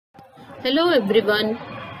Hello everyone.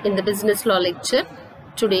 In the business law lecture,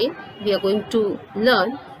 today we are going to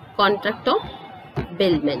learn contract of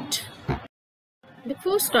bailment.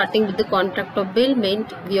 Before starting with the contract of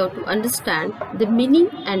bailment, we have to understand the meaning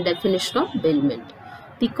and definition of bailment.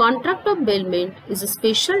 The contract of bailment is a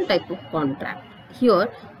special type of contract. Here,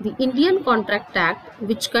 the Indian Contract Act,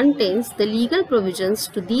 which contains the legal provisions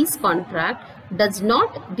to these contracts, does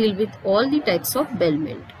not deal with all the types of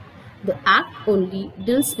bailment. The Act only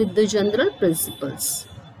deals with the general principles.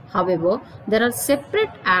 However, there are separate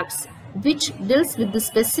acts which deals with the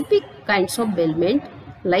specific kinds of bailment,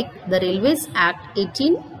 like the Railways Act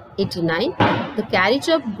 1889, the Carriage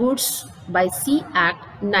of Goods by Sea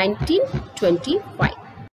Act 1925.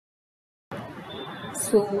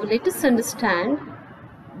 So let us understand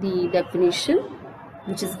the definition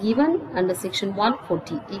which is given under section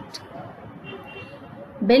 148.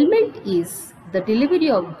 Bailment is the delivery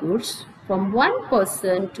of goods from one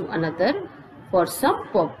person to another for some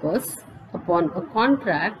purpose upon a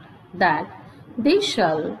contract that they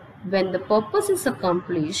shall, when the purpose is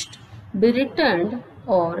accomplished, be returned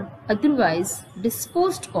or otherwise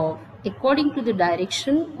disposed of according to the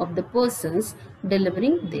direction of the persons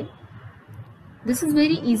delivering them. This is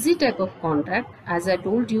very easy type of contract. As I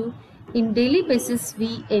told you, in daily basis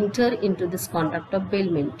we enter into this contract of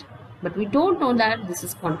bailment, but we don't know that this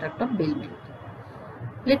is contract of bailment.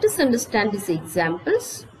 Let us understand these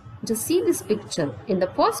examples. Just see this picture. In the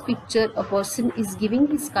first picture, a person is giving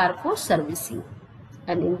his car for servicing,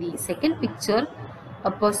 and in the second picture,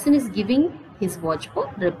 a person is giving his watch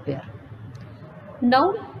for repair.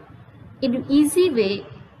 Now, in an easy way,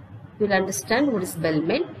 we'll understand what is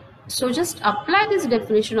bailment. So just apply this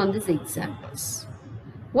definition on these examples.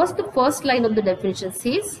 What's the first line of the definition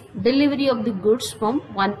says? Delivery of the goods from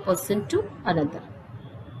one person to another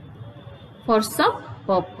for some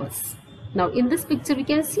purpose. Now in this picture we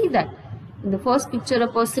can see that in the first picture a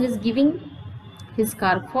person is giving his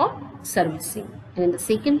car for servicing, and in the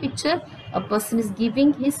second picture a person is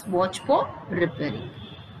giving his watch for repairing.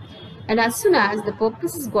 And as soon as the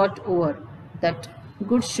purpose is got over, that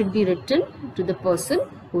goods should be returned to the person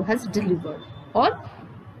who has delivered, or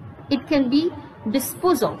it can be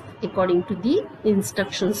disposed of according to the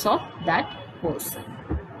instructions of that person.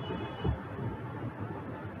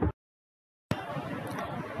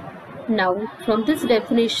 Now from this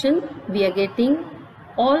definition we are getting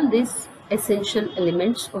all these essential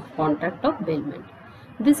elements of contract of bailment.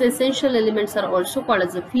 These essential elements are also called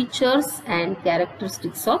as the features and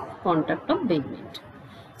characteristics of contract of bailment.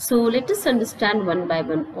 So let us understand one by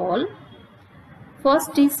one all.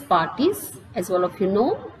 First is parties. As all of you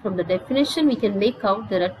know, from the definition we can make out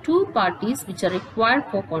there are two parties which are required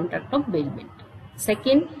for contract of bailment.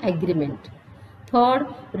 Second, agreement. Third,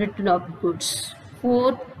 return of goods.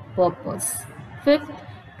 Fourth, purpose. Fifth,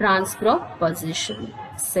 transfer of possession.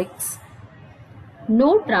 Sixth,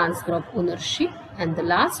 no transfer of ownership. And the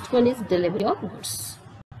last one is delivery of goods.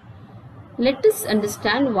 Let us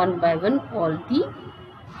understand one by one all the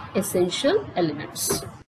essential elements.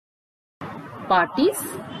 Parties.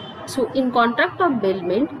 So in contract of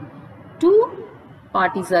bailment, two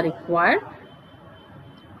parties are required,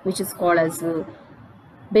 which is called as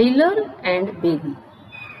bailer and bailee.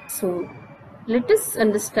 So let us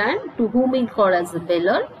understand to whom we call as a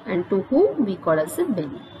bailer and to whom we call as a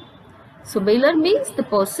bailee. So bailer means the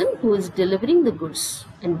person who is delivering the goods,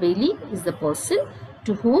 and bailee is the person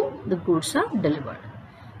to whom the goods are delivered.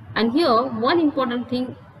 And here one important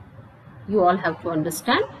thing you all have to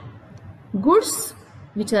understand: goods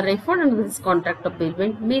which are referred under this contract of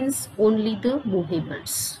bailment means only the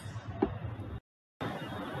movables.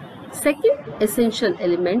 Second essential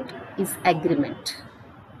element is agreement.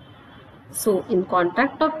 So in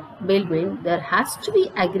contract of bailment there has to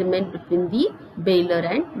be agreement between the bailer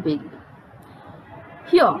and bailee.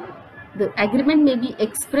 Here the agreement may be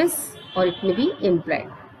express or it may be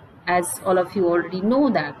implied. As all of you already know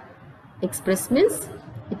that express means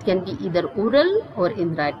it can be either oral or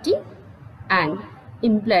in writing, and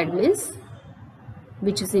implied means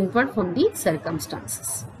which is inferred from the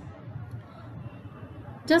circumstances.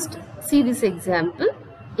 Just see this example.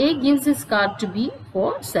 A gives his car to B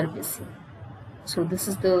for servicing. So this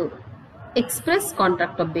is the express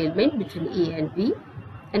contract of bailment between A and B.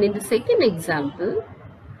 And in the second example,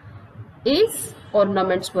 A's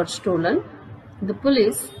ornaments were stolen. The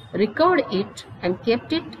police recovered it and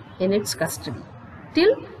kept it in its custody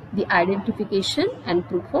till the identification and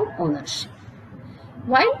proof of ownership.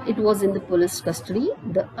 While it was in the police custody,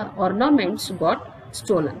 the ornaments got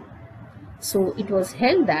stolen. So it was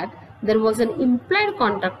held that there was an implied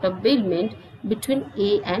contract of bailment between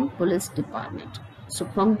A and police department. So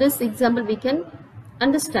from this example we can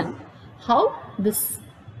understand how this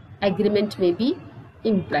agreement may be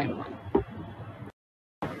implied one.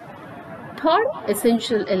 Third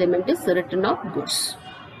essential element is the return of goods.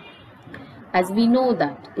 As we know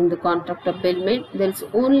that in the contract of bailment, there is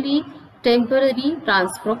only temporary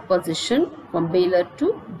transfer of possession from bailor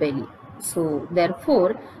to bailee. So,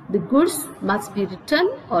 therefore, the goods must be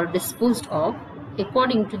returned or disposed of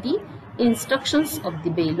according to the instructions of the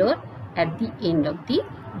bailor at the end of the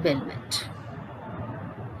bailment.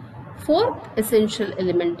 Fourth essential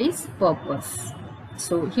element is purpose.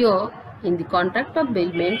 So, here in the contract of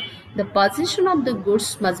bailment, the possession of the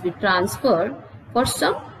goods must be transferred for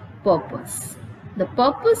some purpose. The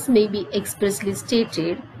purpose may be expressly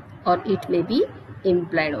stated or it may be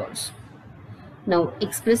implied also. Now,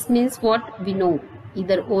 express means what we know,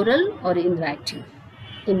 either oral or in writing.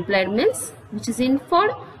 Implied means which is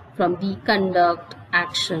inferred from the conduct,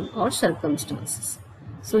 action or circumstances.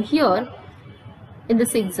 So, here in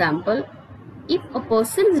this example, if a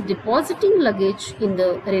person is depositing luggage in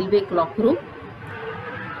the railway clock room,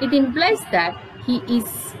 it implies that he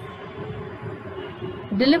is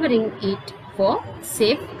delivering it for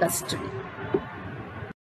safe custody.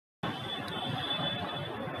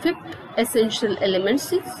 Fifth essential element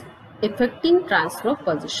is effecting transfer of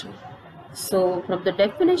possession. So, from the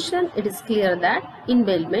definition, it is clear that in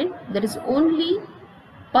bailment, there is only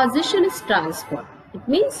possession is transferred. It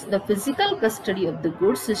means the physical custody of the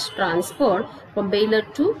goods is transferred from bailor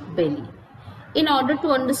to bailee. In order to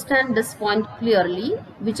understand this point clearly,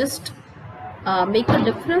 we just make a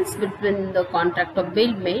difference between the contract of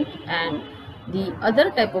bailment and the other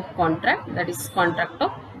type of contract, that is contract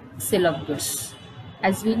of sale of goods.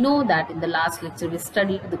 As we know that in the last lecture we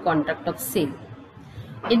studied the contract of sale,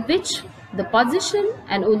 in which the possession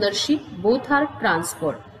and ownership both are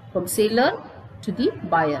transferred from seller to the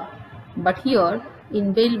buyer. But here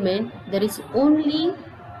in bailment, there is only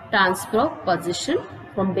transfer of possession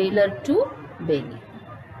from bailor to bailee.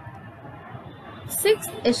 Sixth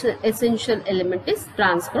essential element is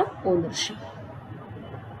transfer of ownership.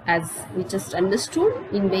 As we just understood,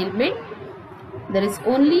 in bailment, there is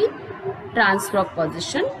only transfer of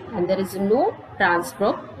possession and there is no transfer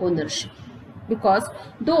of ownership. Because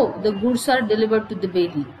though the goods are delivered to the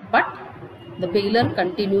bailee, but the bailor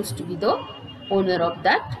continues to be the owner of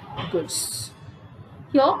that goods.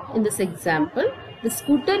 Here in this example, the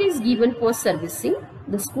scooter is given for servicing.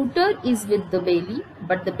 The scooter is with the bailee,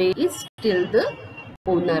 but the bailee is still the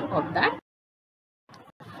owner of that.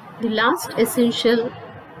 The last essential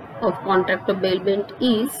of contract of bailment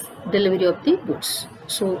is delivery of the goods.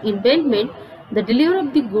 So in bailment, the delivery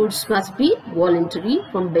of the goods must be voluntary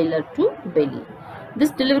from bailor to bailee.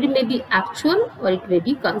 This delivery may be actual or it may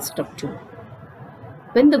be constructive.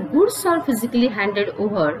 When the goods are physically handed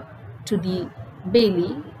over to the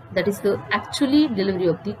bailee, that is the actually delivery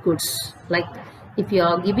of the goods. Like if you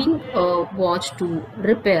are giving a watch to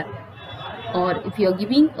repair, or if you are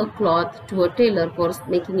giving a cloth to a tailor for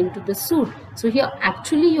making into the suit. So here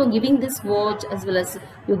actually you are giving this watch as well as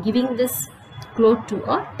you are giving this cloth to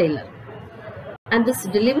a tailor. And this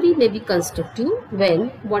delivery may be constructive when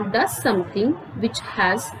one does something which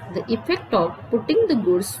has the effect of putting the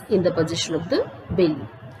goods in the possession of the bailee.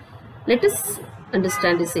 Let us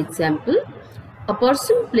understand this example. A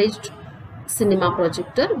person pledged cinema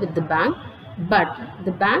projector with the bank, but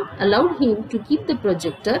the bank allowed him to keep the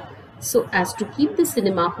projector so as to keep the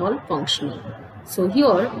cinema hall functional. So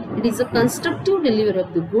here it is a constructive delivery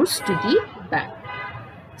of the goods to the bank.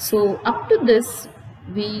 So up to this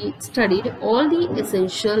we studied all the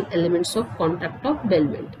essential elements of contract of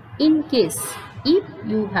bailment. In case if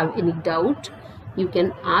you have any doubt, you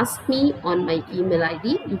can ask me on my email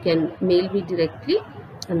ID. You can mail me directly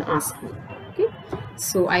and ask me. Okay.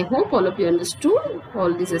 So I hope all of you understood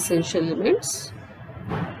all these essential elements.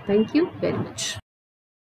 Thank you very much.